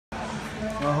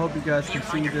Well, I hope you guys can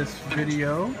see this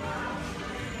video.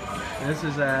 This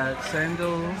is at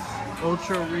Sandals,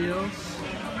 Ocho Rios,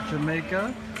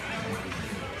 Jamaica.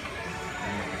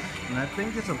 And I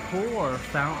think it's a pool or a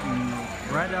fountain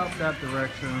right out that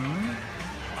direction.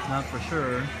 Not for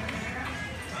sure.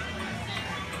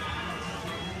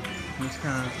 Just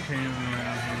kind of panning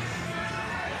around here.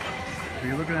 If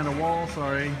you're looking at a wall,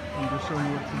 sorry. I'm just showing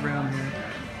you what's around here.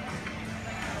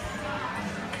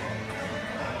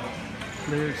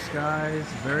 Clear skies,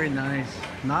 very nice.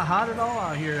 Not hot at all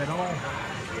out here at all.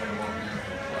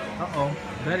 Uh-oh,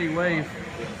 Betty wave.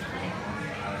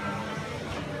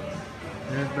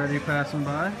 There's Betty passing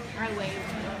by. I waved.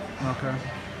 Okay.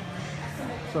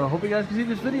 So I hope you guys can see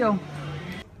this video.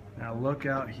 Now look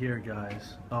out here,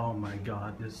 guys. Oh my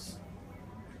God, this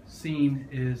scene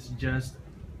is just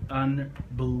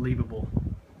unbelievable.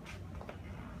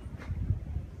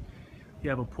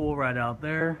 You have a pool right out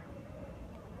there.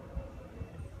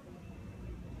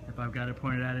 If I've got it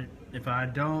pointed at it. If I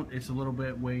don't, it's a little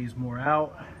bit ways more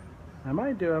out. I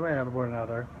might have it pointed out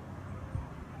there.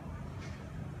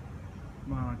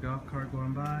 Come on, a golf cart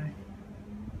going by.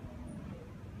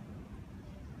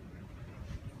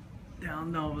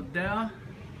 Down over there.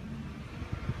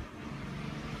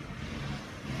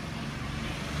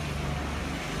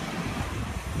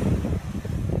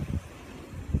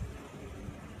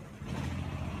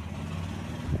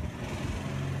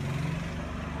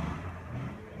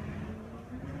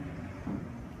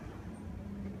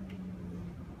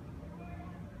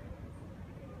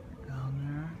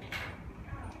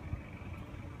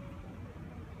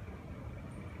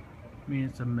 I mean,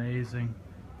 it's amazing.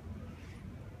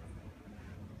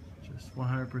 Just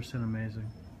 100%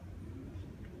 amazing.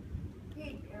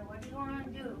 What do you want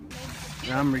to do?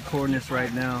 I'm recording this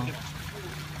right now. I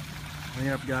think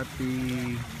I've got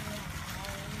the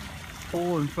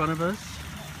pool in front of us.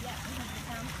 Yeah, we have the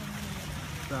fountain.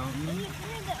 Fountain. And you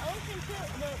hear the ocean too,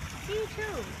 the sea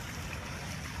too.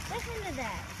 Listen to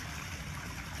that.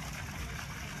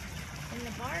 And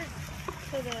the bars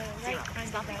to the right.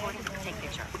 Stop recording. Take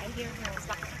picture. I hear her.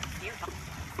 Stop. Here.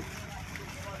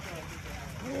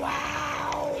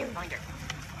 Wow! Viewfinder.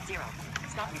 0.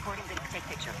 Stop recording. Then take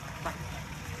picture. Button.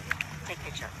 Take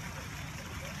picture.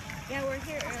 Yeah, we're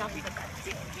here. Stop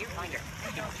viewfinder.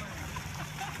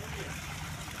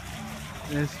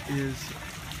 This is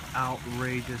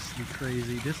outrageously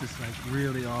crazy. This is like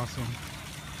really awesome.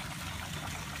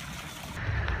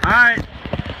 Alright.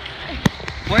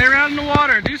 Play around in the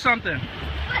water. Do something.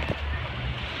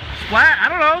 Splash. I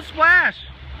don't know. Splash.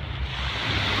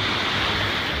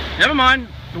 Never mind.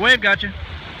 The wave got you.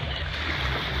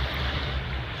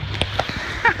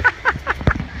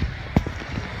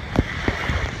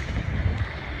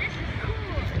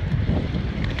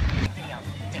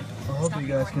 I hope you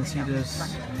guys can see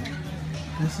this.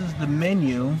 This is the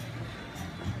menu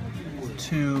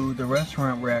to the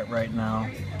restaurant we're at right now.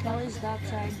 Kelly's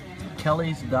Dockside.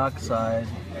 Kelly's Dockside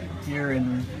here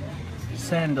in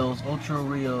Sandals, Ocho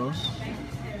Rios.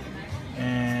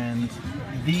 And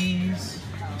these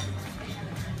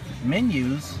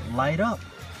menus light up.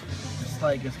 It's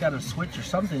like it's got a switch or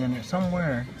something in it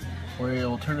somewhere where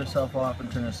it'll turn itself off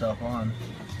and turn itself on.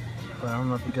 But I don't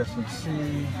know if you guys can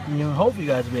see. I hope you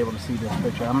guys will be able to see this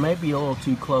picture. I may be a little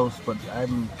too close, but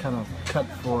I'm kind of cut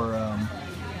for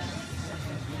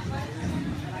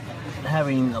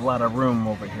having a lot of room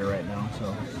over here right now.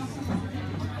 So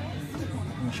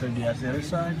I'm gonna show you guys the other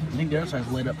side. I think the other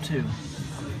side's lit up too.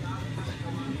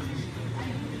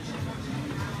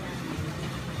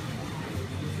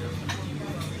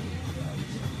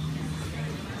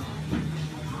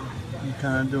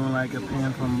 Kind of doing like a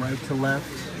pan from right to left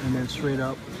and then straight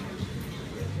up.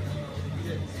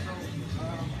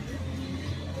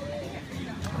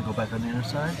 I'll go back on the other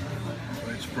side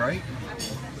where it's bright.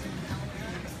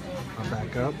 I'll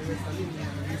back up.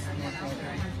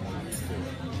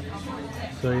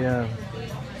 So yeah,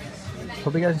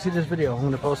 hope you guys can see this video. I'm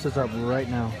going to post this up right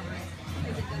now.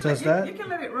 Does that? You can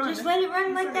let it run. Just let it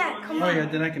run like that. Come on. Oh yeah,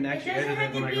 then I can actually It doesn't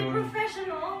edit it when I have go to be on.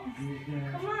 professional.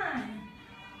 Come on.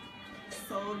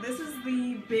 So this is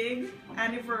the big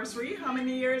anniversary. How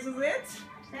many years is it?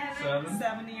 7.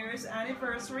 7 years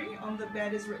anniversary. On the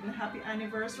bed is written happy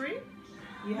anniversary.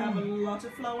 You have a lot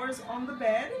of flowers on the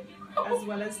bed, as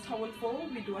well as towel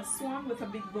fold. We do a swan with a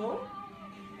big bow.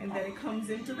 And then it comes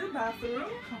into the bathroom.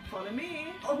 Come follow me.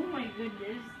 Oh my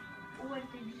goodness. What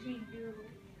did she do?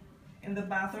 In the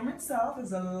bathroom itself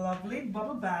is a lovely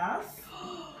bubble bath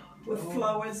with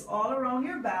flowers all around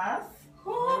your bath.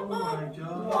 Oh my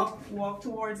God. Walk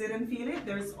towards it and feel it.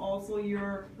 There's also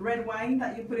your red wine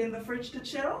that you put in the fridge to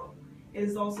chill. It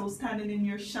is also standing in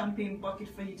your champagne bucket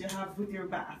for you to have with your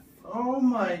bath. Oh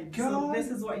my God. So this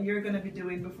is what you're going to be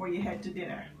doing before you head to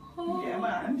dinner. Oh. Yeah,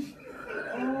 man.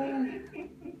 Oh.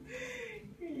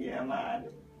 Yeah, man.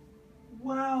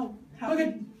 Wow. Happy, Look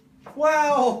at,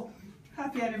 wow.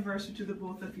 happy anniversary to the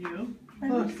both of you.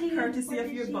 Look. Courtesy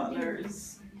of your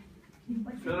butlers.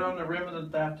 Fit on the rim of the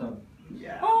bathtub.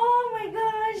 Yeah. Oh my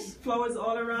gosh. Flowers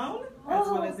all around, as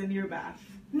well as in your bath.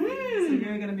 So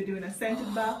you're going to be doing a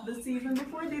scented bath this evening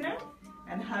before dinner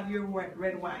and have your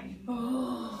red wine.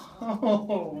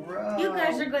 Oh, wow. You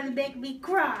guys are going to make me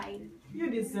cry. You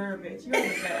deserve it. You're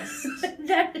the best.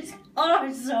 That is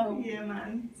awesome. Yeah,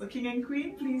 man. So King and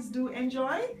Queen, please do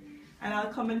enjoy. And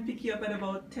I'll come and pick you up at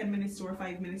about 10 minutes or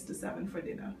 5 minutes to 7 for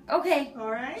dinner. Okay.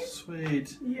 All right?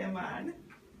 Sweet. Yeah, man.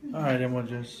 All right, then we'll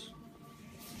just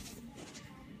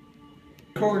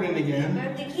recording again.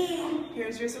 Got the king.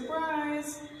 Here's your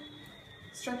surprise.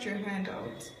 Stretch your hand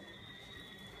out.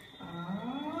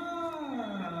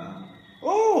 Ah.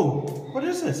 Oh, what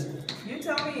is this? You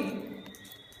tell me.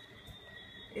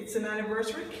 It's an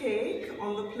anniversary cake.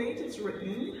 On the plate it's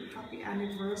written, Happy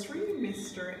Anniversary,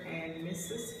 Mr. and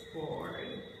Mrs.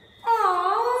 Ford.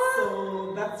 Aww.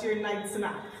 So that's your night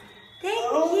snack. Thank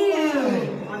Oh,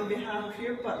 you. On behalf of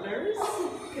your butlers,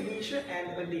 Kanisha and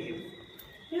Odile.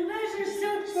 You guys are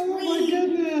so Oh my sweet.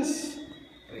 goodness.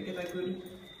 Can we get a good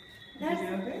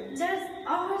video of it? That's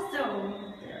awesome.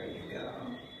 There you go.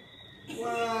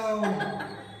 Wow.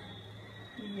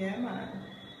 Yeah, man.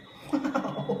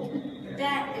 Wow. There.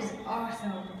 That is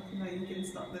awesome. Now you can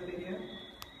stop the video.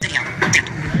 Video.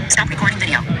 Stop recording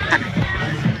video.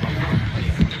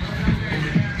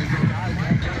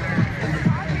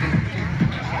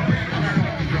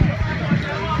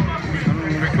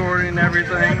 I'm recording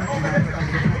everything.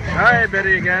 All right,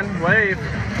 Betty again. Wave.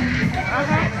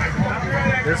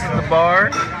 This is the bar.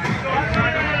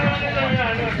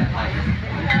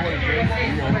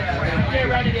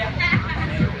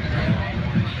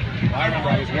 I remember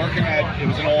I was working at, it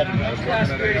was in Albany, I was working at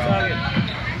a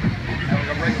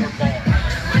regular bar.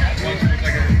 It was like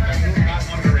not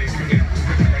underage, but it was a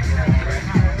regular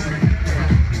bar.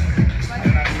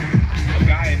 And a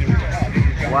guy in there was like, oh,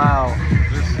 these guys. Wow.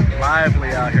 This is lively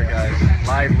out here, guys.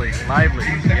 Lively. Lively.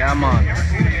 Yeah, I'm on.